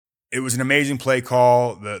It was an amazing play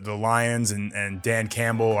call. The Lions and Dan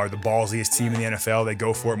Campbell are the ballsiest team in the NFL. They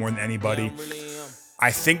go for it more than anybody.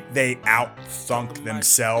 I think they out-thunk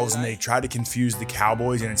themselves and they tried to confuse the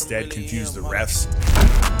Cowboys and instead confuse the refs.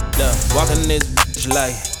 Walking this bitch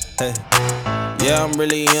like, hey, yeah, I'm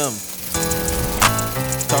really him.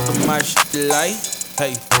 Talking my shit like,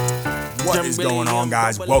 hey. What is going on,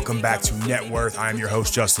 guys? Welcome back to Net Worth. I'm your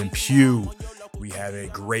host, Justin Pugh. We have a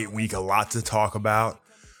great week, a lot to talk about.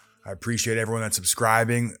 I appreciate everyone that's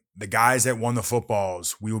subscribing. The guys that won the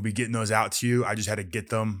footballs, we will be getting those out to you. I just had to get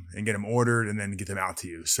them and get them ordered and then get them out to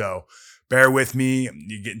you. So bear with me.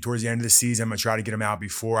 You're getting towards the end of the season. I'm going to try to get them out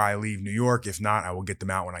before I leave New York. If not, I will get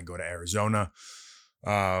them out when I go to Arizona.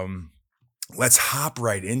 Let's hop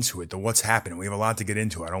right into it. What's happening? We have a lot to get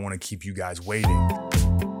into. I don't want to keep you guys waiting.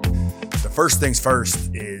 The first things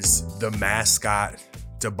first is the mascot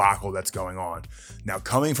debacle that's going on. Now,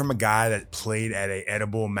 coming from a guy that played at a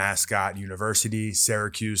edible mascot university,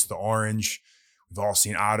 Syracuse, the Orange, we've all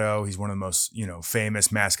seen Otto. He's one of the most,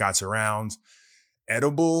 famous mascots around.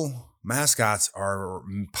 Edible mascots are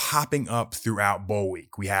popping up throughout bowl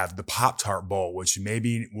week. We have the Pop-Tart Bowl, which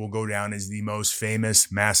maybe will go down as the most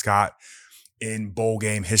famous mascot in bowl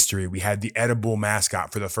game history. We had the edible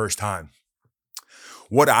mascot for the first time.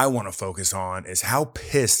 What I want to focus on is how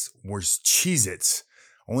pissed was Cheez-Its.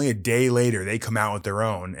 Only a day later, they come out with their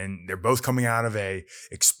own, and they're both coming out of a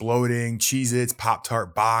exploding Cheez-Its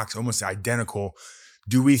Pop-Tart box, almost identical.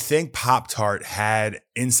 Do we think Pop-Tart had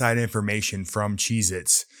inside information from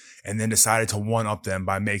Cheez-Its and then decided to one-up them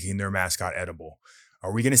by making their mascot edible?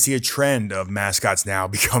 Are we going to see a trend of mascots now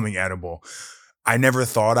becoming edible? I never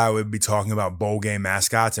thought I would be talking about bowl game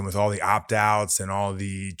mascots, and with all the opt-outs and all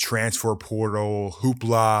the transfer portal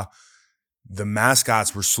hoopla, the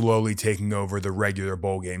mascots were slowly taking over the regular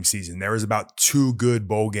bowl game season. There was about 2 good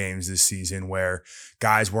bowl games this season where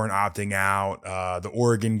guys weren't opting out. The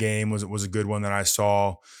Oregon game was a good one that I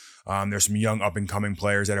saw. There's some young up-and-coming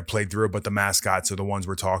players that have played through it, but the mascots are the ones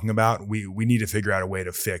we're talking about. We need to figure out a way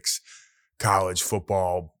to fix college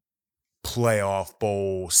football playoff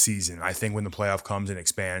bowl season. I think when the playoff comes and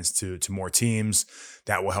expands to more teams,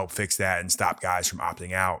 that will help fix that and stop guys from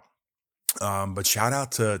opting out. But shout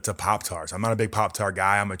out to Pop-Tarts. I'm not a big Pop-Tart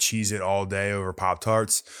guy. I'm a Cheez-It all day over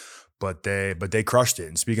Pop-Tarts, but they crushed it.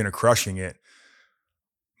 And speaking of crushing it,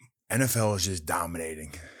 NFL is just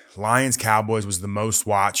dominating. Lions Cowboys was the most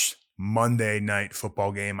watched Monday night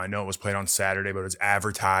football game. I know it was played on Saturday, but it was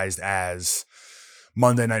advertised as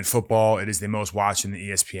Monday Night Football. It is the most watched in the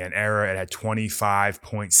ESPN era. It had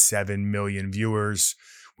 25.7 million viewers.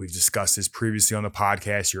 We've discussed this previously on the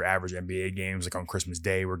podcast. Your average NBA games, like on Christmas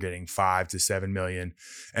Day, we're getting 5 to 7 million.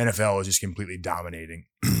 NFL is just completely dominating.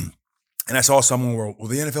 And I saw someone where,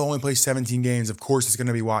 the NFL only plays 17 games. Of course, it's going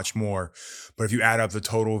to be watched more. But if you add up the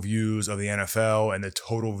total views of the NFL and the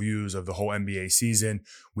total views of the whole NBA season,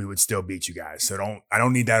 we would still beat you guys. So I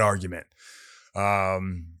don't need that argument.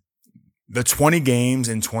 The 20 games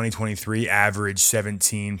in 2023 averaged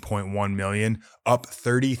 17.1 million, up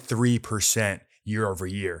 33% year over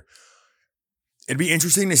year. It'd be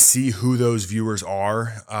interesting to see who those viewers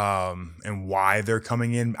are and why they're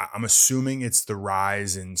coming in. I'm assuming it's the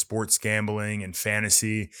rise in sports gambling and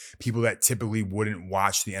fantasy, people that typically wouldn't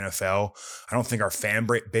watch the NFL. I don't think our fan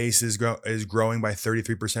base is growing by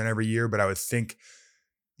 33% every year, but I would think,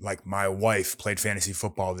 like, my wife played fantasy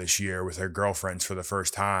football this year with her girlfriends for the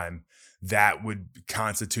first time. That would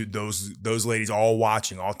constitute those ladies all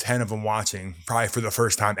watching, all 10 of them watching, probably for the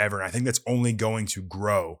first time ever. And I think that's only going to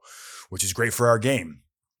grow, which is great for our game.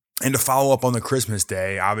 And to follow up on the Christmas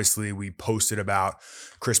Day, obviously we posted about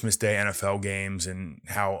Christmas Day NFL games and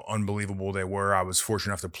how unbelievable they were. I was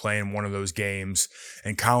fortunate enough to play in one of those games.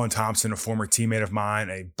 And Colin Thompson, a former teammate of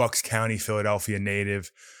mine, a Bucks County, Philadelphia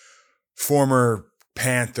native, former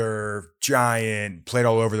Panther, Giant, played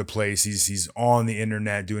all over the place. He's on the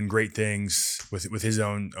internet doing great things with his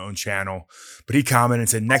own channel. But he commented and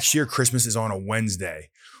said, next year Christmas is on a Wednesday.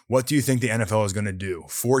 What do you think the NFL is going to do?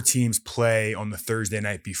 4 teams play on the Thursday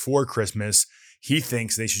night before Christmas. He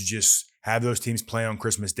thinks they should just have those teams play on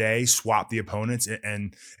Christmas Day, swap the opponents,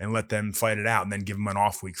 and let them fight it out, and then give them an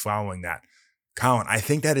off week following that. Colin, I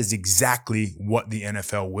think that is exactly what the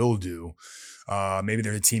NFL will do. Maybe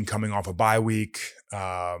there's a team coming off a bye week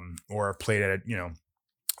or played at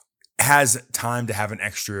has time to have an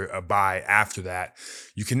extra bye after that.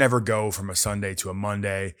 You can never go from a Sunday to a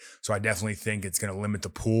Monday. So I definitely think it's going to limit the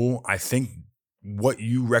pool. I think what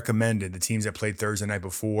you recommended, the teams that played Thursday night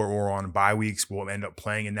before or on bye weeks will end up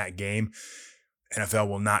playing in that game. NFL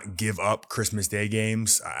will not give up Christmas Day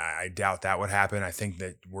games. I doubt that would happen. I think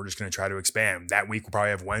that we're just going to try to expand. That week we'll probably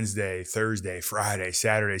have Wednesday, Thursday, Friday,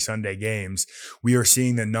 Saturday, Sunday games. We are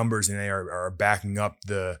seeing the numbers and they are backing up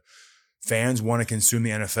the fans want to consume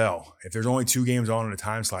the NFL. If there's only 2 games on in a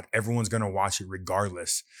time slot, everyone's going to watch it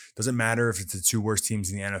regardless. Doesn't matter if it's the 2 worst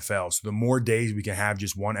teams in the NFL. So the more days we can have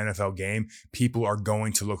just one NFL game, people are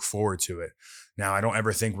going to look forward to it. Now, I don't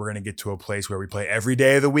ever think we're going to get to a place where we play every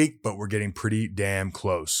day of the week, but we're getting pretty damn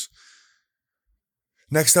close.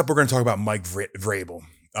 Next up, we're going to talk about Mike Vrabel.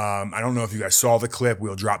 I don't know if you guys saw the clip.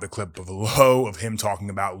 We'll drop the clip below of him talking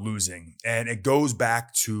about losing. And it goes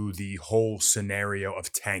back to the whole scenario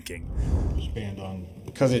of tanking. Expand on.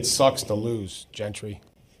 Because it sucks to lose, Gentry.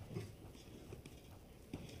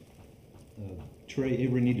 Trey,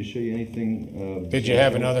 ever need to show you anything? Did you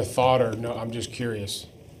have another thought or no? I'm just curious.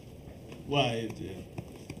 Well,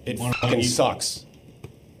 It fucking sucks.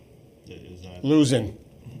 is that Losing.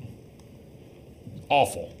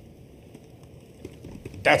 Awful.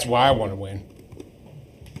 That's why I want to win.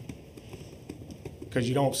 Because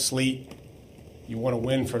you don't sleep. You want to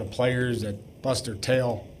win for the players that bust their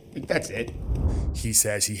tail. That's it. He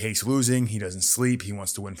says he hates losing. He doesn't sleep. He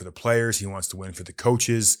wants to win for the players. He wants to win for the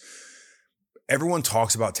coaches. Everyone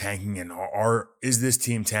talks about tanking and is this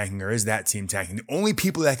team tanking or is that team tanking? The only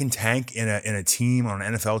people that can tank in a team, on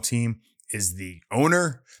an NFL team, is the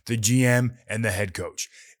owner, the GM, and the head coach.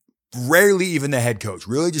 Rarely even the head coach,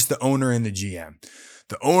 really just the owner and the GM.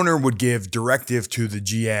 The owner would give directive to the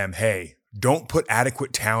GM, hey, don't put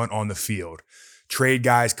adequate talent on the field. Trade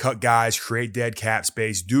guys, cut guys, create dead cap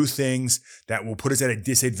space, do things that will put us at a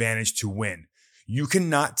disadvantage to win. You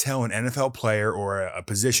cannot tell an NFL player or a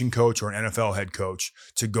position coach or an NFL head coach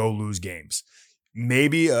to go lose games.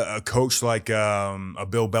 Maybe a coach like a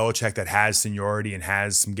Bill Belichick that has seniority and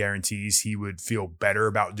has some guarantees, he would feel better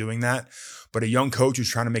about doing that. But a young coach who's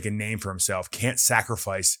trying to make a name for himself can't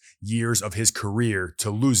sacrifice years of his career to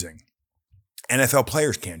losing. NFL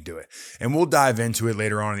players can't do it. And we'll dive into it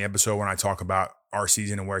later on in the episode when I talk about our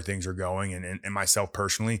season and where things are going and myself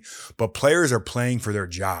personally. But players are playing for their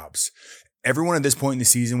jobs. Everyone at this point in the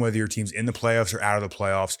season, whether your team's in the playoffs or out of the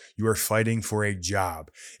playoffs, you are fighting for a job.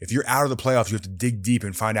 If you're out of the playoffs, you have to dig deep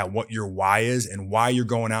and find out what your why is and why you're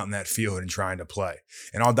going out in that field and trying to play.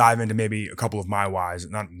 And I'll dive into maybe a couple of my whys.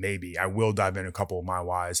 Not maybe, I will dive into a couple of my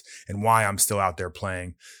whys and why I'm still out there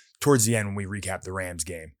playing towards the end when we recap the Rams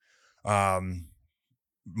game.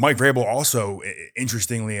 Mike Vrabel also,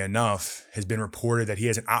 interestingly enough, has been reported that he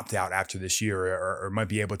has an opt-out after this year or might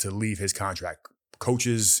be able to leave his contract.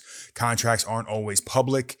 Coaches' contracts aren't always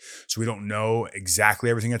public, so we don't know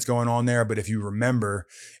exactly everything that's going on there. But if you remember,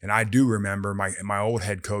 and I do remember, my old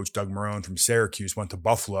head coach, Doug Marrone from Syracuse, went to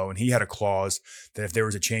Buffalo, and he had a clause that if there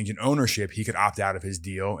was a change in ownership, he could opt out of his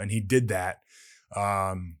deal, and he did that.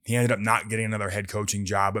 He ended up not getting another head coaching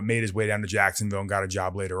job, but made his way down to Jacksonville and got a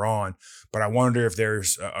job later on. But I wonder if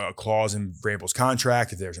there's a clause in Vrabel's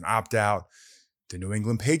contract, if there's an opt-out. The New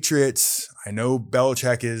England Patriots, I know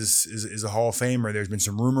Belichick is a Hall of Famer. There's been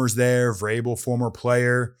some rumors there. Vrabel, former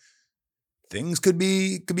player. Things could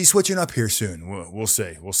be switching up here soon. We'll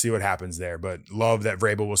see. We'll see what happens there. But love that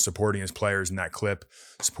Vrabel was supporting his players in that clip,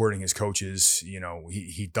 supporting his coaches. You know,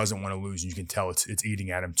 he doesn't want to lose. And you can tell it's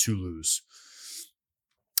eating at him to lose.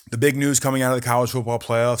 The big news coming out of the college football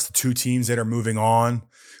playoffs, the 2 teams that are moving on.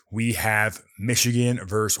 We have Michigan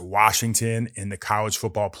versus Washington in the college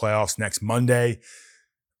football playoffs next Monday.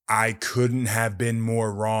 I couldn't have been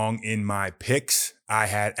more wrong in my picks. I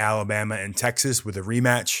had Alabama and Texas with a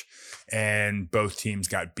rematch, and both teams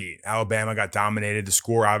got beat. Alabama got dominated. The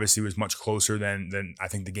score obviously was much closer than I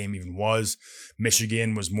think the game even was.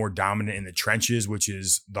 Michigan was more dominant in the trenches, which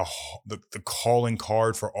is the calling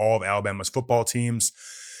card for all of Alabama's football teams.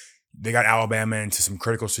 They got Alabama into some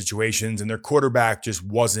critical situations, and their quarterback just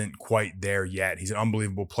wasn't quite there yet. He's an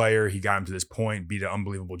unbelievable player. He got him to this point, beat an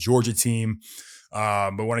unbelievable Georgia team.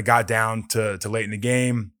 But when it got down to late in the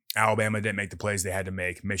game, Alabama didn't make the plays they had to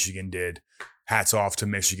make. Michigan did. Hats off to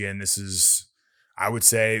Michigan. This is, I would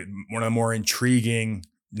say, one of the more intriguing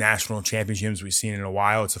national championships we've seen in a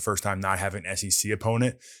while. It's the first time not having an SEC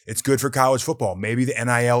opponent. It's good for college football. Maybe the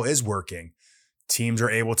NIL is working. Teams are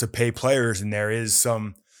able to pay players, and there is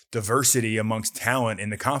some diversity amongst talent in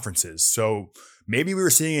the conferences. So maybe we were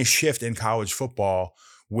seeing a shift in college football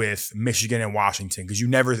with Michigan and Washington, because you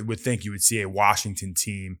never would think you would see a Washington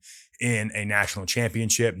team in a national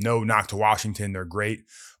championship. No knock to Washington. They're great.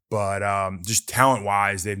 But just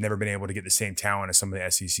talent-wise, they've never been able to get the same talent as some of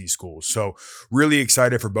the SEC schools. So really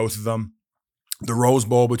excited for both of them. The Rose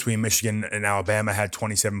Bowl between Michigan and Alabama had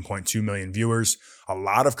 27.2 million viewers. A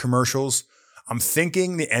lot of commercials. I'm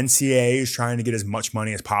thinking the NCAA is trying to get as much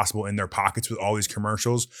money as possible in their pockets with all these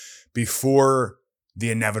commercials before the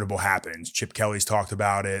inevitable happens. Chip Kelly's talked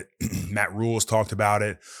about it. Matt Rule's talked about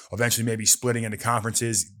it. Eventually maybe splitting into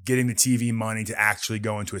conferences, getting the TV money to actually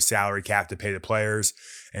go into a salary cap to pay the players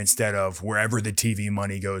instead of wherever the TV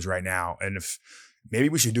money goes right now. And if maybe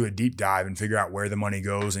we should do a deep dive and figure out where the money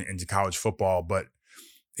goes into college football, but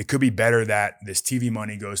it could be better that this TV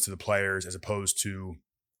money goes to the players as opposed to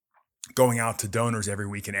going out to donors every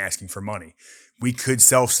week and asking for money. We could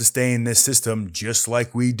self-sustain this system just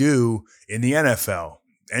like we do in the NFL.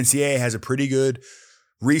 NCAA has a pretty good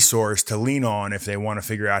resource to lean on if they want to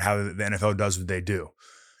figure out how the NFL does what they do.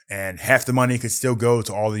 And half the money could still go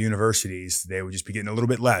to all the universities. They would just be getting a little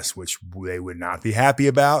bit less, which they would not be happy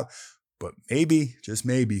about. But maybe, just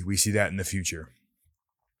maybe, we see that in the future.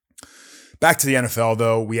 Back to the NFL,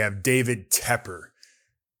 though, we have David Tepper.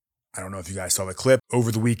 I don't know if you guys saw the clip.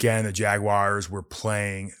 Over the weekend, the Jaguars were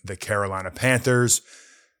playing the Carolina Panthers.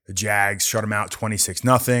 The Jags shut them out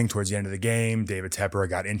 26-0 towards the end of the game. David Tepper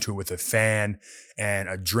got into it with a fan, and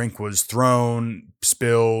a drink was thrown,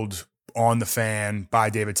 spilled on the fan by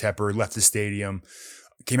David Tepper, left the stadium.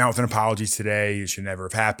 Came out with an apology today. It should never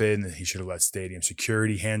have happened. He should have let stadium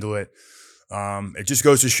security handle it. It just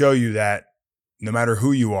goes to show you that no matter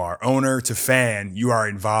who you are, owner to fan, you are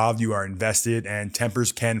involved, you are invested, and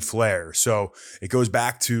tempers can flare. So it goes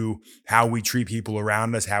back to how we treat people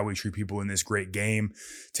around us, how we treat people in this great game.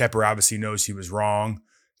 Tepper obviously knows he was wrong.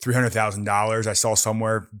 $300,000, I saw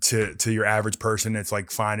somewhere to your average person, it's like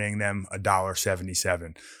finding them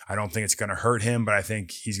 $1.77. I don't think it's going to hurt him, but I think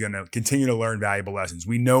he's going to continue to learn valuable lessons.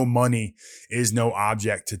 We know money is no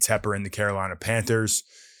object to Tepper and the Carolina Panthers.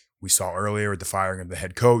 We saw earlier with the firing of the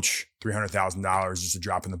head coach, $300,000 is a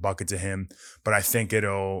drop in the bucket to him. But I think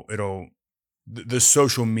the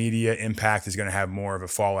social media impact is going to have more of a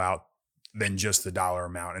fallout than just the dollar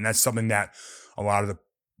amount. And that's something that a lot of the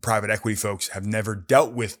private equity folks have never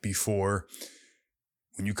dealt with before.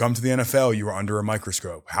 When you come to the NFL, you are under a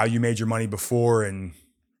microscope. How you made your money before and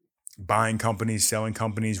buying companies, selling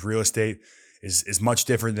companies, real estate is much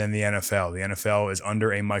different than the NFL. The NFL is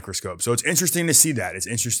under a microscope. So it's interesting to see that. It's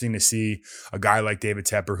interesting to see a guy like David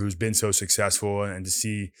Tepper who's been so successful, and to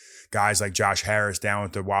see guys like Josh Harris down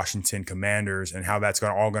with the Washington Commanders and how that's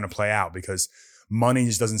all going to play out, because money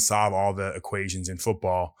just doesn't solve all the equations in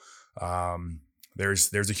football.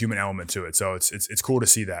 There's a human element to it. So it's cool to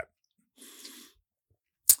see that.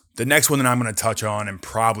 The next one that I'm going to touch on, and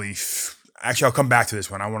actually I'll come back to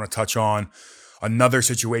this one. I want to touch on another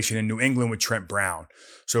situation in New England with Trent Brown.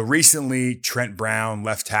 So recently, Trent Brown,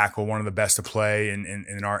 left tackle, one of the best to play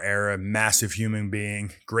in our era, massive human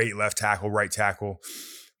being, great left tackle, right tackle,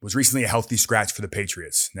 was recently a healthy scratch for the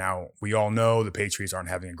Patriots. Now, we all know the Patriots aren't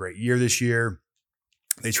having a great year this year.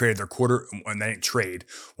 They traded and they didn't trade.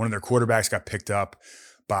 One of their quarterbacks got picked up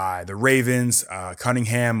by the Ravens, Malik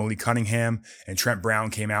Cunningham, and Trent Brown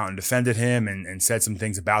came out and defended him and said some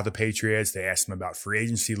things about the Patriots. They asked him about free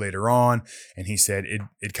agency later on, and he said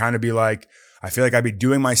it'd kind of be like, I feel like I'd be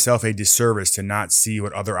doing myself a disservice to not see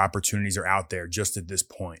what other opportunities are out there just at this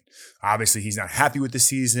point. Obviously, he's not happy with the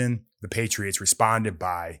season. The Patriots responded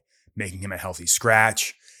by making him a healthy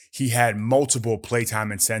scratch. He had multiple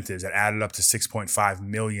playtime incentives that added up to $6.5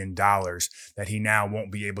 million that he now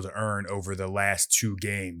won't be able to earn over the last 2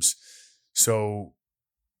 games. So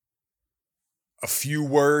a few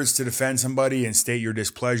words to defend somebody and state your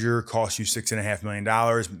displeasure cost you $6.5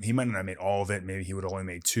 million. He might not have made all of it. Maybe he would have only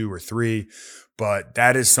made 2 or 3. But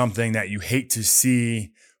that is something that you hate to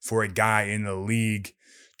see for a guy in the league.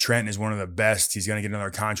 Trent is one of the best. He's going to get another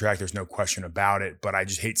contract. There's no question about it. But I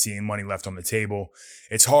just hate seeing money left on the table.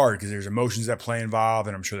 It's hard because there's emotions that play involved,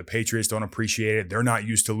 and I'm sure the Patriots don't appreciate it. They're not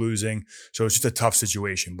used to losing. So it's just a tough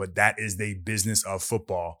situation. But that is the business of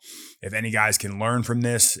football. If any guys can learn from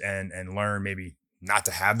this and learn maybe not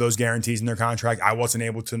to have those guarantees in their contract. I wasn't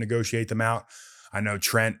able to negotiate them out. I know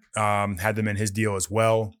Trent had them in his deal as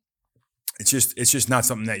well. It's just not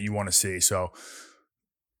something that you want to see. So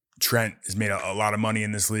Trent has made a lot of money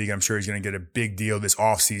in this league. I'm sure he's going to get a big deal this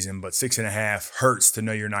offseason, but 6.5 hurts to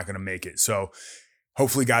know you're not going to make it. So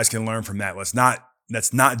hopefully guys can learn from that. Let's not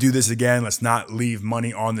do this again. Let's not leave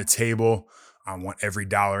money on the table. I want every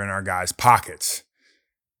dollar in our guys' pockets.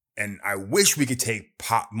 And I wish we could take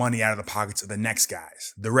money out of the pockets of the next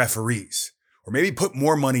guys, the referees, or maybe put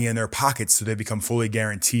more money in their pockets so they become fully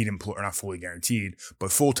guaranteed, or not fully guaranteed,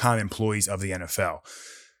 but full-time employees of the NFL.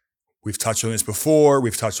 We've touched on this before.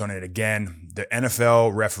 We've touched on it again. The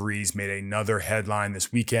NFL referees made another headline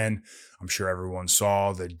this weekend. I'm sure everyone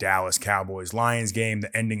saw the Dallas Cowboys-Lions game,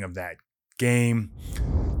 the ending of that game.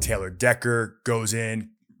 Taylor Decker goes in,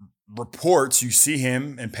 reports, you see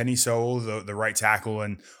him and Penny Sewell, the right tackle,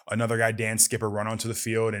 and another guy, Dan Skipper, run onto the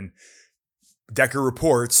field, and Decker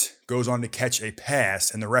reports, goes on to catch a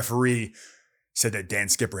pass, and the referee said that Dan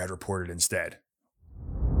Skipper had reported instead.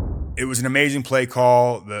 It was an amazing play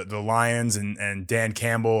call. The Lions and Dan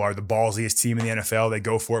Campbell are the ballsiest team in the NFL. They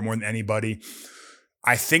go for it more than anybody.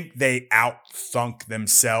 I think they out-thunk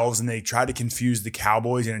themselves, and they tried to confuse the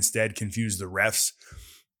Cowboys and instead confuse the refs.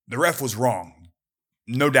 The ref was wrong.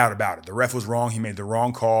 No doubt about it. The ref was wrong. He made the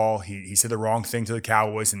wrong call. He said the wrong thing to the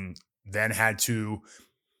Cowboys and then had to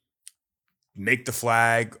make the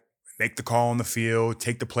flag, make the call on the field,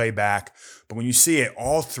 take the play back. But when you see it,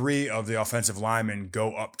 all three of the offensive linemen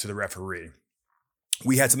go up to the referee.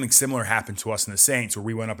 We had something similar happen to us in the Saints where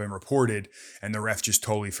we went up and reported and the ref just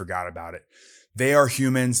totally forgot about it. They are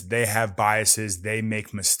humans. They have biases. They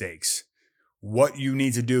make mistakes. What you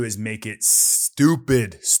need to do is make it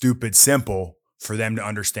stupid simple for them to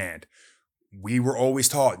understand. We were always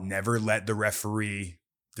taught never let the referee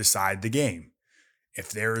decide the game. If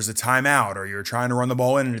there is a timeout or you're trying to run the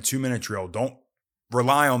ball in a 2-minute drill, don't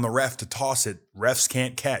rely on the ref to toss it. Refs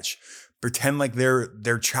can't catch. Pretend like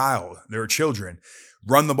they're children.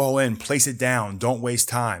 Run the ball in, place it down, don't waste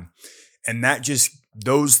time. And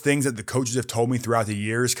those things that the coaches have told me throughout the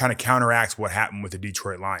years kind of counteracts what happened with the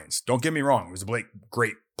Detroit Lions. Don't get me wrong. It was a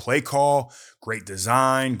great play call, great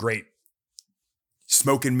design, great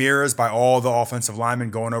smoke and mirrors by all the offensive linemen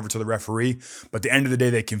going over to the referee. But at the end of the day,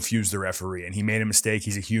 they confused the referee and he made a mistake.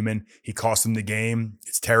 He's a human. He cost them the game.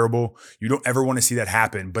 It's terrible. You don't ever want to see that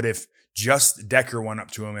happen. But if just Decker went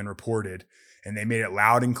up to him and reported and they made it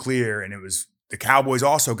loud and clear and the Cowboys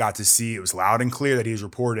also got to see it was loud and clear that he was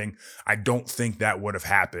reporting, I don't think that would have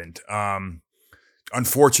happened.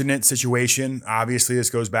 Unfortunate situation. Obviously, this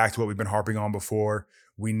goes back to what we've been harping on before.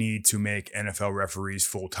 We need to make NFL referees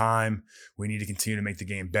full-time. We need to continue to make the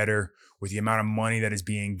game better. With the amount of money that is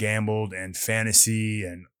being gambled and fantasy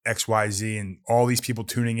and XYZ and all these people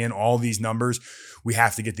tuning in, all these numbers, we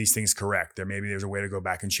have to get these things correct. Maybe there's a way to go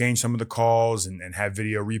back and change some of the calls and have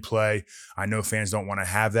video replay. I know fans don't want to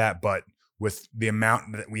have that, but with the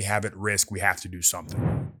amount that we have at risk, we have to do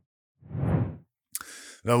something.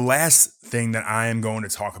 The last thing that I am going to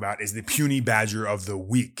talk about is the puny badger of the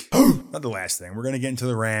week. Not the last thing. We're going to get into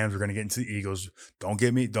the Rams. We're going to get into the Eagles. Don't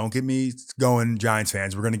get me going, Giants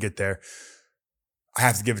fans. We're going to get there. I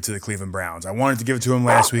have to give it to the Cleveland Browns. I wanted to give it to them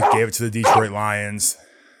last week. Gave it to the Detroit Lions.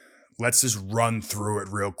 Let's just run through it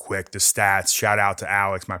real quick. The stats. Shout out to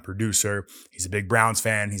Alex, my producer. He's a big Browns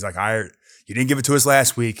fan. He's like, you didn't give it to us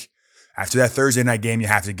last week. After that Thursday night game, you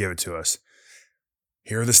have to give it to us.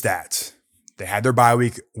 Here are the stats. They had their bye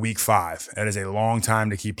week 5. That is a long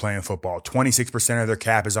time to keep playing football. 26% of their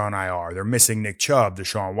cap is on IR. They're missing Nick Chubb,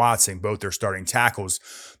 Deshaun Watson, both their starting tackles.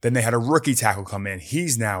 Then they had a rookie tackle come in.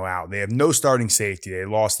 He's now out. They have no starting safety. They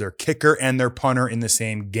lost their kicker and their punter in the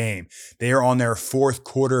same game. They are on their 4th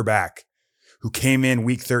quarterback who came in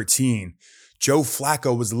week 13. Joe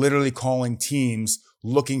Flacco was literally calling teams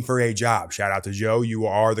looking for a job. Shout out to Joe. You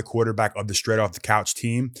are the quarterback of the straight off the couch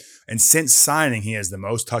team. And since signing, he has the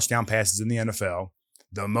most touchdown passes in the NFL,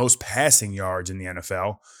 the most passing yards in the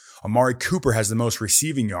NFL. Amari Cooper has the most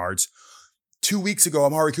receiving yards. 2 weeks ago,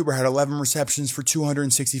 Amari Cooper had 11 receptions for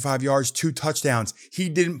 265 yards, 2 touchdowns. He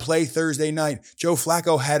didn't play Thursday night. Joe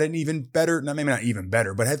Flacco had an even better, maybe not even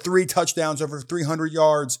better, but had 3 touchdowns over 300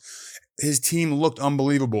 yards. His team looked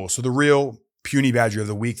unbelievable. So the real puny badger of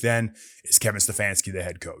the week then is Kevin Stefanski, the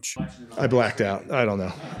head coach. I blacked out. I don't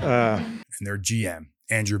know. And their GM,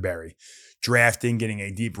 Andrew Berry. Drafting, getting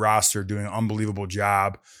a deep roster, doing an unbelievable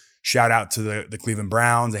job. Shout out to the Cleveland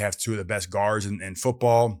Browns. They have 2 of the best guards in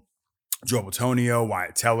football. Joe Bitonio,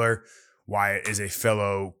 Wyatt Teller. Wyatt is a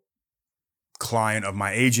fellow client of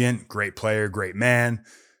my agent. Great player, great man.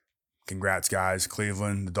 Congrats, guys.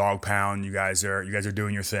 Cleveland, the Dog Pound. You guys are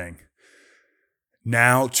doing your thing.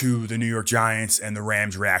 Now to the New York Giants and the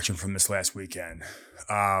Rams' reaction from this last weekend.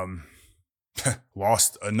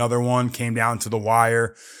 Lost another one, came down to the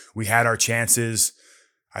wire. We had our chances.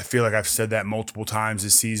 I feel like I've said that multiple times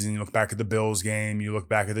this season. You look back at the Bills game, you look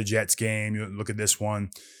back at the Jets game, you look at this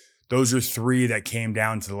one. Those are 3 that came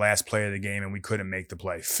down to the last play of the game, and we couldn't make the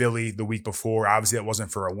play. Philly the week before, obviously that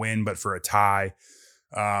wasn't for a win, but for a tie.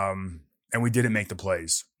 And we didn't make the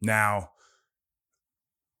plays. Now,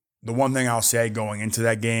 the one thing I'll say going into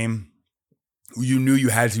that game, you knew you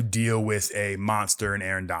had to deal with a monster in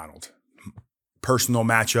Aaron Donald. Personal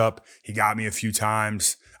matchup. He got me a few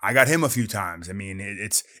times. I got him a few times. I mean,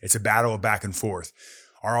 it's a battle of back and forth.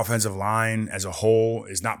 Our offensive line as a whole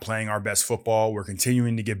is not playing our best football. We're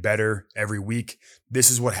continuing to get better every week.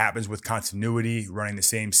 This is what happens with continuity, running the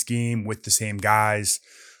same scheme with the same guys.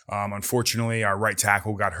 Unfortunately, our right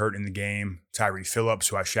tackle got hurt in the game, Tyree Phillips,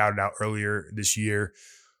 who I shouted out earlier this year.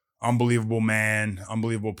 Unbelievable man,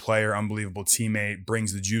 unbelievable player, unbelievable teammate,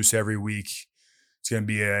 brings the juice every week. It's going to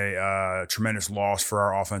be a tremendous loss for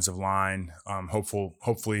our offensive line.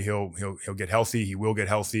 Hopefully he'll get healthy. He will get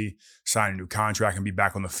healthy, sign a new contract, and be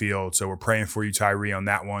back on the field. So we're praying for you, Tyree, on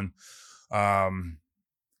that one.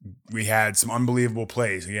 We had some unbelievable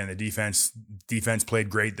plays. Again, the defense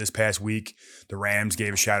played great this past week. The Rams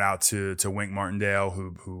gave a shout out to Wink Martindale,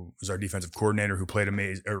 who was our defensive coordinator, who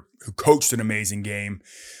coached an amazing game.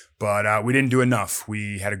 But we didn't do enough.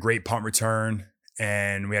 We had a great punt return,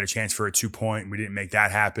 and we had a chance for a 2-point. We didn't make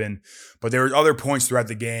that happen. But there were other points throughout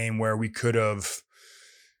the game where we could have,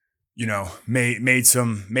 made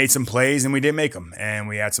some plays, and we didn't make them. And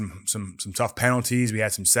we had some tough penalties. We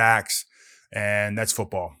had some sacks, and that's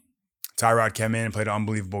football. Tyrod came in and played an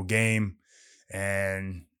unbelievable game,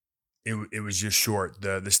 and it was just short.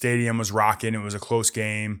 The stadium was rocking. It was a close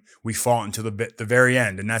game. We fought until the very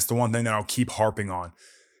end, and that's the one thing that I'll keep harping on.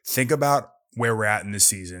 Think about where we're at in this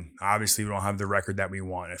season. Obviously, we don't have the record that we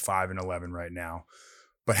want at 5-11 right now.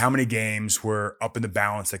 But how many games were up in the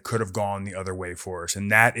balance that could have gone the other way for us?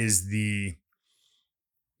 And that is the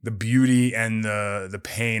beauty and the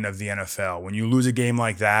pain of the NFL. When you lose a game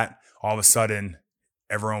like that, all of a sudden,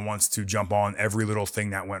 everyone wants to jump on every little thing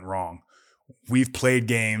that went wrong. We've played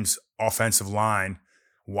games offensive line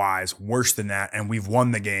wise worse than that, and we've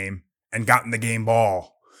won the game and gotten the game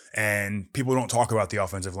ball. And people don't talk about the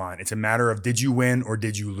offensive line. It's a matter of, did you win or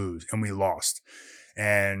did you lose? And we lost.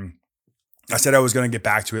 And I said I was going to get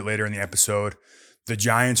back to it later in the episode. The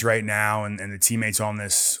Giants right now and the teammates on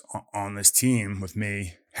this team with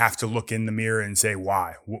me have to look in the mirror and say,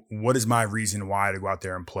 why? What is my reason why to go out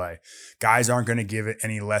there and play? Guys aren't going to give it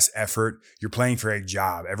any less effort. You're playing for a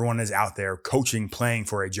job. Everyone is out there coaching, playing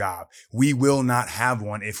for a job. We will not have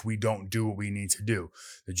one if we don't do what we need to do.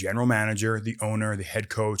 The general manager, the owner, the head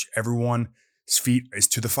coach, everyone's feet is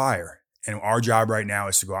to the fire. And our job right now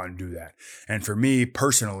is to go out and do that. And for me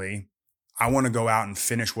personally, I want to go out and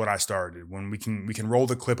finish what I started. When we can roll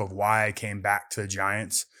the clip of why I came back to the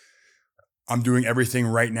Giants. I'm doing everything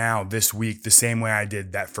right now this week the same way I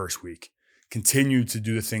did that first week. Continue to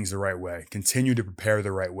do the things the right way. Continue to prepare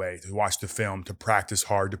the right way, to watch the film, to practice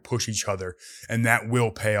hard, to push each other, and that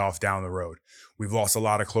will pay off down the road. We've lost a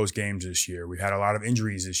lot of close games this year. We've had a lot of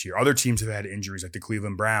injuries this year. Other teams have had injuries like the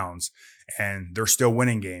Cleveland Browns, and they're still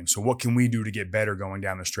winning games. So what can we do to get better going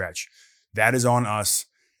down the stretch? That is on us,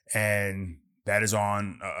 and that is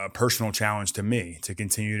on a personal challenge to me to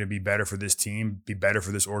continue to be better for this team, be better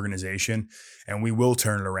for this organization, and we will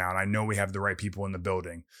turn it around. I know we have the right people in the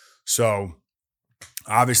building. So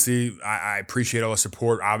obviously, I appreciate all the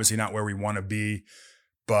support. Obviously not where we want to be,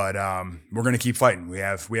 but we're going to keep fighting. We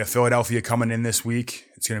have Philadelphia coming in this week.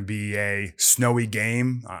 It's going to be a snowy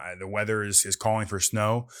game. The weather is calling for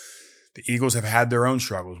snow. The Eagles have had their own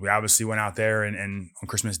struggles. We obviously went out there and on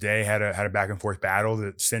Christmas Day had a back and forth battle.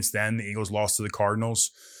 That since then, the Eagles lost to the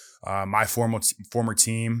Cardinals. My former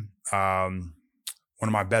team, one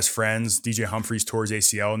of my best friends, DJ Humphries, tore his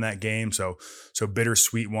ACL in that game. So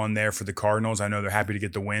bittersweet one there for the Cardinals. I know they're happy to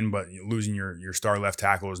get the win, but losing your star left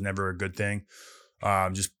tackle is never a good thing.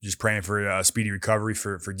 Just praying for a speedy recovery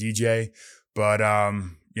for DJ. But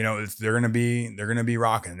they're gonna be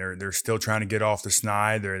rocking. They're still trying to get off the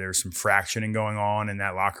snide. There's some fractioning going on in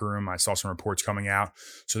that locker room. I saw some reports coming out.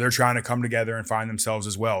 So they're trying to come together and find themselves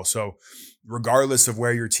as well. So regardless of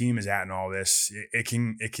where your team is at in all this, it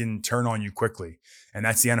can turn on you quickly. And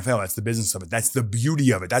that's the NFL. That's the business of it. That's the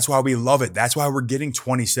beauty of it. That's why we love it. That's why we're getting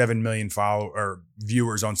 27 million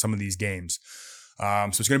viewers on some of these games. So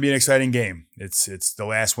it's going to be an exciting game. It's the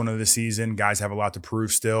last one of the season. Guys have a lot to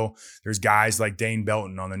prove still. There's guys like Dane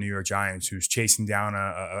Belton on the New York Giants who's chasing down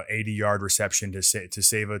a 80-yard reception to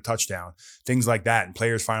save a touchdown. Things like that, and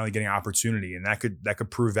players finally getting opportunity, and that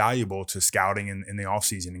could prove valuable to scouting in the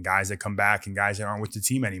offseason and guys that come back and guys that aren't with the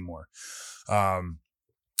team anymore.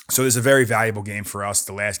 So it's a very valuable game for us.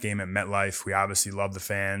 The last game at MetLife. We obviously love the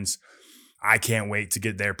fans. I can't wait to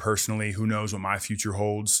get there personally. Who knows what my future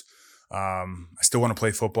holds. I still want to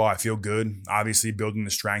play football. I feel good. Obviously, building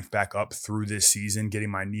the strength back up through this season, getting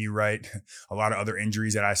my knee right. A lot of other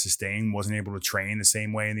injuries that I sustained, wasn't able to train the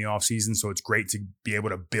same way in the offseason. So it's great to be able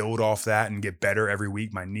to build off that and get better every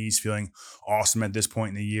week. My knee's feeling awesome at this point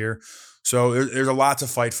in the year. So there's a lot to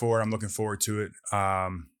fight for. I'm looking forward to it.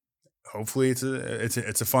 Hopefully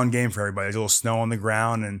it's a fun game for everybody. There's a little snow on the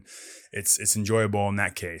ground and it's enjoyable in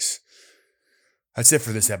that case. That's it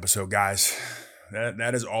for this episode, guys.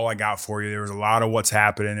 That is all I got for you. There was a lot of what's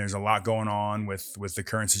happening. There's a lot going on with the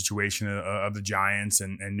current situation of the Giants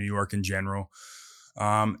and New York in general.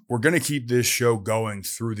 We're going to keep this show going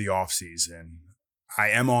through the off season. I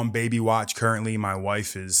am on baby watch currently. My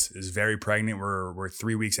wife is very pregnant. We're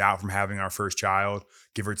 3 weeks out from having our first child,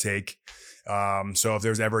 give or take. So if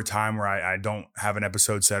there's ever a time where I don't have an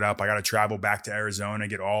episode set up, I got to travel back to Arizona,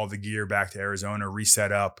 get all the gear back to Arizona,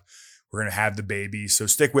 reset up. We're going to have the baby. So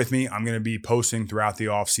stick with me. I'm going to be posting throughout the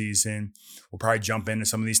off season. We'll probably jump into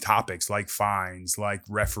some of these topics like fines, like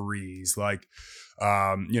referees, like,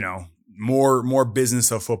 more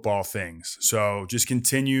business of football things. So just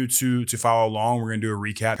continue to follow along. We're going to do a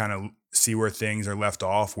recap, kind of see where things are left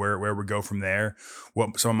off, where we go from there,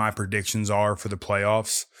 what some of my predictions are for the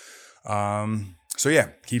playoffs. So yeah,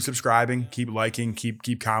 keep subscribing, keep liking,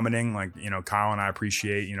 keep commenting. Like, Kyle and I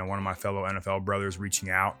appreciate, one of my fellow NFL brothers reaching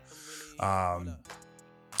out.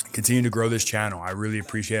 Continue to grow this channel. I really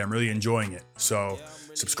appreciate it. I'm really enjoying it. So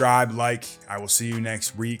subscribe, like. I will see you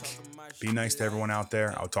next week. Be nice to everyone out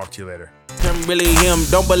there. I'll talk to you later. I'm really him.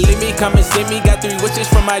 Don't believe me? Come and see me. Got 3 wishes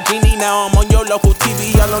from my genie. Now I'm on your local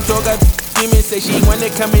TV. Y'all on tour. Got demons. Say she wanna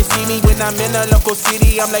come and see me when I'm in a local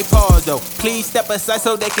city. I'm like, pause though. Please step aside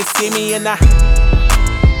so they can see me. And I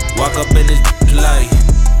walk up in this light.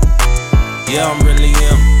 Yeah, I'm really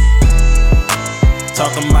him.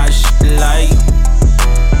 Talking my shit like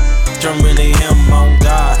I'm really him on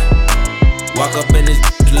God. Walk up in this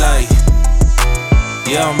light.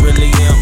 Yeah, I'm really